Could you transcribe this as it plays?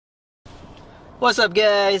What's up,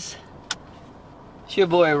 guys? It's your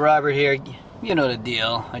boy Robert here. You know the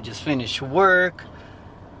deal. I just finished work,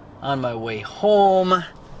 on my way home.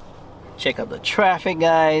 Check out the traffic,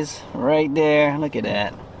 guys, right there. Look at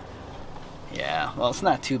that. Yeah, well, it's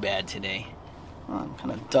not too bad today. Oh, kind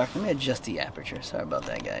of dark. Let me adjust the aperture. Sorry about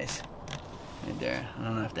that, guys. Right there. I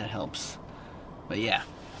don't know if that helps, but yeah.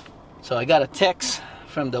 So I got a text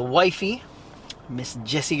from the wifey, Miss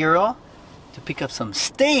Jessie girl, to pick up some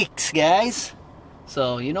steaks, guys.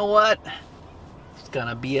 So you know what? It's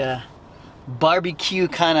gonna be a barbecue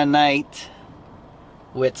kind of night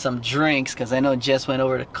with some drinks, because I know Jess went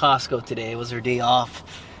over to Costco today. It was her day off,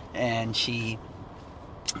 and she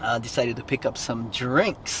decided to pick up some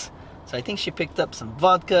drinks. So I think she picked up some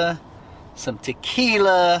vodka, some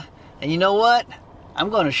tequila, and you know what? I'm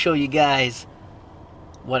going to show you guys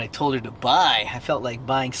what I told her to buy. I felt like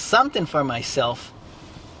buying something for myself,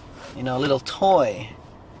 you know, a little toy.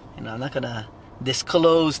 You know, I'm not gonna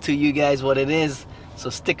disclose to you guys what it is, so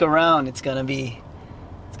stick around. It's gonna be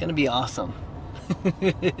awesome.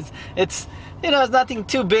 it's you know, it's nothing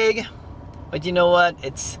too big, but you know what,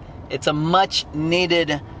 it's a much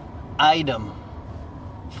needed item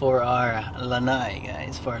for our lanai,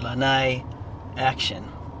 guys, for our lanai action.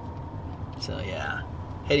 So yeah,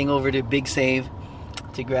 heading over to Big Save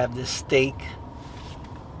to grab this steak,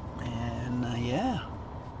 and yeah,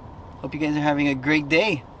 hope you guys are having a great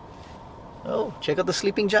day. Oh, check out the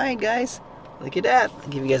sleeping giant, guys. Look at that. I'll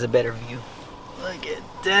give you guys a better view. Look at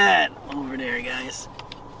that over there, guys.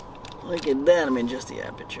 Look at that. I'm adjust the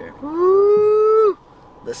aperture. Woo!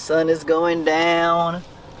 The sun is going down.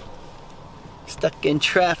 Stuck in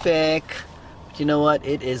traffic. But you know what?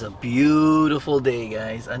 It is a beautiful day,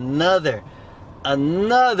 guys. Another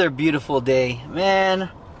beautiful day, man.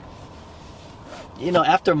 You know,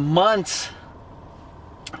 after months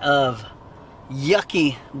of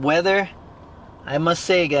yucky weather, I must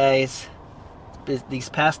say, guys, these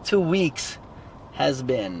past 2 weeks has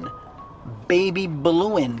been baby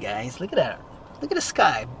blueing, guys. Look at that. Look at the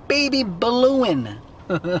sky. Baby blueing.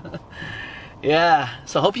 Yeah.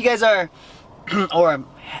 So I hope you guys are, or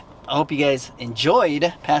I hope you guys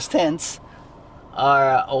enjoyed, past tense,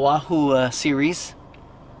 our Oahu series.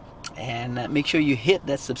 And make sure you hit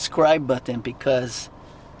that subscribe button, because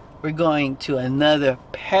we're going to another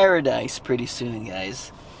paradise pretty soon,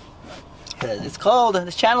 guys. It's called,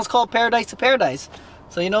 this channel's called Paradise to Paradise.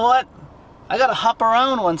 So you know what? I gotta hop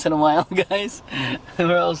around once in a while, guys,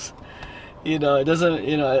 or else, you know, it doesn't,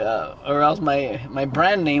 you know, or else my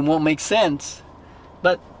brand name won't make sense.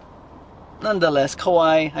 But nonetheless,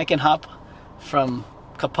 Kauai, I can hop from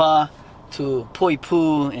Kapaa to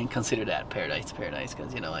Poipu and consider that paradise to paradise,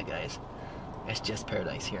 because you know what, guys, it's just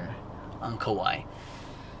paradise here on Kauai.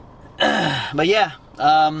 But yeah,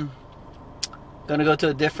 gonna go to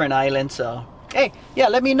a different island. So hey, yeah,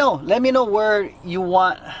 let me know where you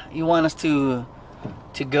want us to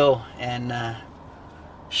go and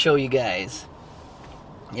show you guys.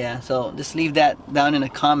 Yeah, so just leave that down in the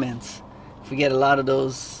comments. If we get a lot of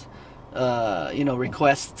those you know,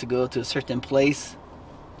 requests to go to a certain place,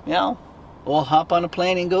 you know, we'll hop on a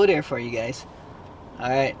plane and go there for you guys. All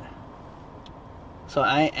right, so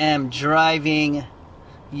I am driving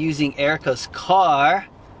using Erica's car,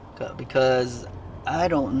 because I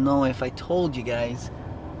don't know if I told you guys,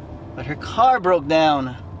 but her car broke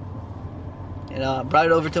down. You know, I brought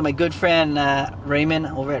it over to my good friend Raymond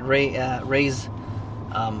over at Ray's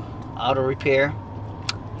Auto Repair.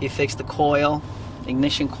 He fixed the coil,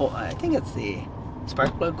 ignition coil. I think it's the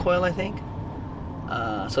spark plug coil, I think.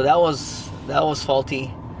 So that was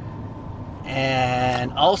faulty.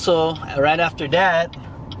 And also, right after that,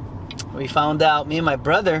 we found out, me and my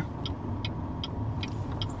brother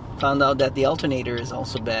found out that the alternator is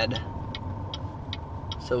also bad.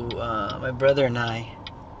 So my brother and I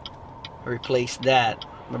replaced that.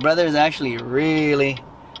 My brother is actually really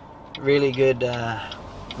good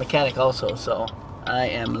mechanic also, so I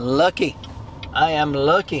am lucky.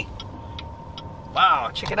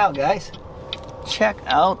 Wow, check it out, guys. Check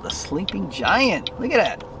out the sleeping giant. Look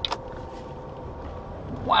at that.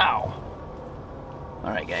 Wow.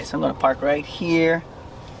 Alright, guys, I'm gonna park right here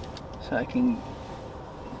so I can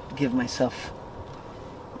give myself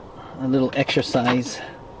a little exercise,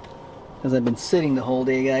 because I've been sitting the whole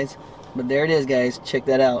day, guys. But there it is, guys. Check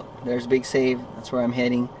that out. There's Big Save. That's where I'm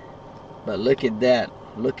heading. But look at that.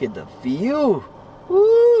 Look at the view.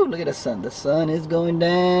 Woo! Look at the sun. The sun is going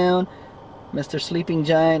down. Mr. Sleeping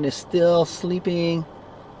Giant is still sleeping.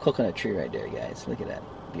 Coconut tree right there, guys. Look at that.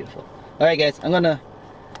 Beautiful. Alright, guys. I'm gonna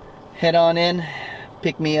head on in,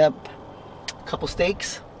 pick me up a couple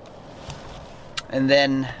steaks, and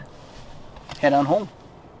then head on home.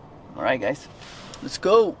 Alright guys, let's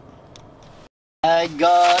go. I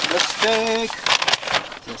got the steak.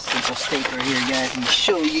 It's a simple steak right here, guys. Let me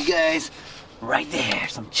show you guys. Right there,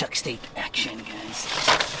 some chuck steak action, guys.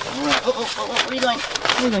 Alright, oh, where are you going?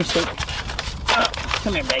 Where are you going, steak?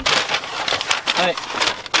 Come here, bag. Alright,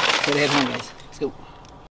 go ahead home, guys. Let's go.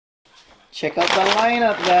 Check out the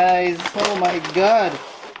lineup, guys. Oh my god.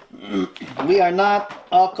 We are not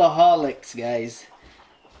alcoholics, guys.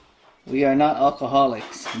 We are not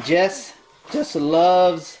alcoholics. Jess just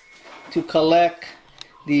loves to collect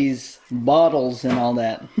these bottles and all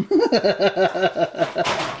that. Look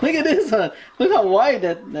at this one. Look how wide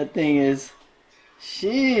that thing is.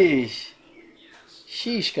 Sheesh.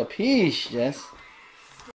 Sheesh capiche, Jess.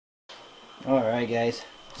 Alright guys.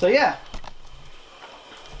 So yeah.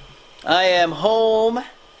 I am home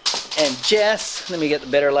and Jess, let me get the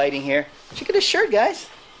better lighting here. Check out this shirt, guys.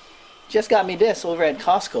 Jess got me this over at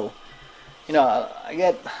Costco. You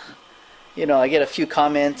know, I get a few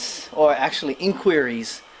comments or actually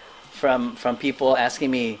inquiries from people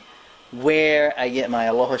asking me where I get my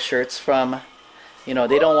Aloha shirts from. You know,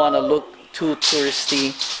 they don't want to look too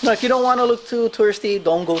touristy. No, if you don't want to look too touristy,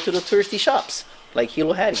 don't go to the touristy shops like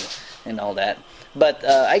Hilo Hattie and all that. But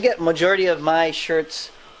I get majority of my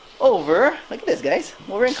shirts over, look at this guys,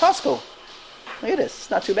 over in Costco. Look at this, it's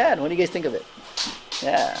not too bad. What do you guys think of it?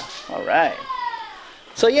 Yeah, alright.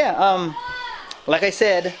 So yeah, like I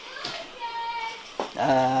said,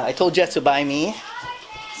 I told Jess to buy me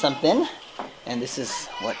something, and this is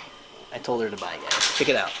what I told her to buy, guys. Check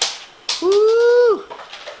it out. Woo!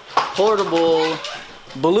 Portable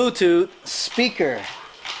Bluetooth speaker.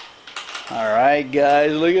 Alright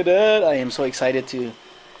guys, look at that. I am so excited to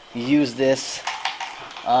use this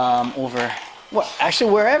over, well,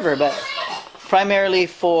 actually wherever, but primarily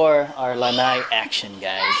for our lanai action,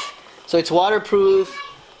 guys. So it's waterproof,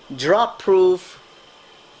 drop proof,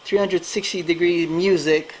 360-degree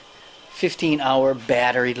music, 15-hour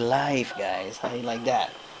battery life, guys. How do you like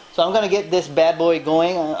that? So I'm gonna get this bad boy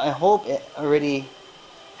going. I hope it already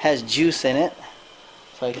has juice in it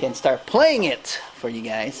so I can start playing it for you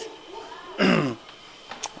guys. And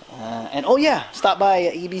oh yeah, stopped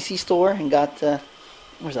by EBC store and got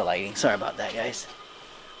where's the lighting? Sorry about that, guys.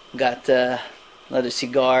 Got another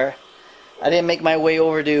cigar. I didn't make my way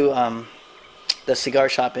over to the cigar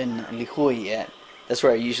shop in Lihui yet. That's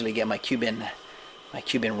where I usually get my Cuban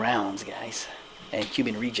rounds, guys, and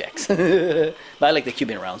Cuban rejects. But I like the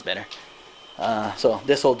Cuban rounds better. So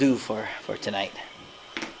this will do for tonight.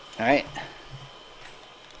 All right.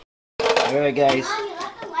 All right, guys.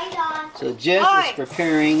 So Jess is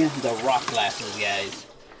preparing the rock glasses, guys.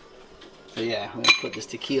 So yeah, I'm gonna put this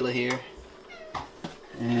tequila here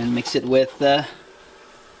and mix it with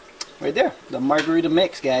right there, the margarita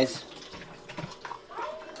mix, guys.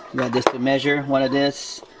 Got this to measure. One of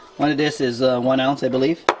this is 1 ounce, I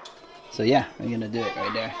believe. So yeah, we're gonna do it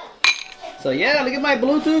right there. So yeah, look at my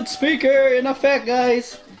Bluetooth speaker in effect,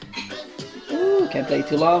 guys. Ooh, can't play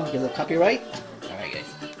too long because of copyright. All right, guys.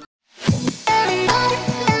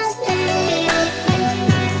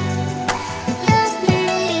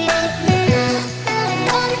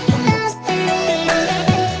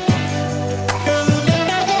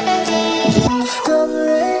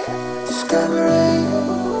 Discovery.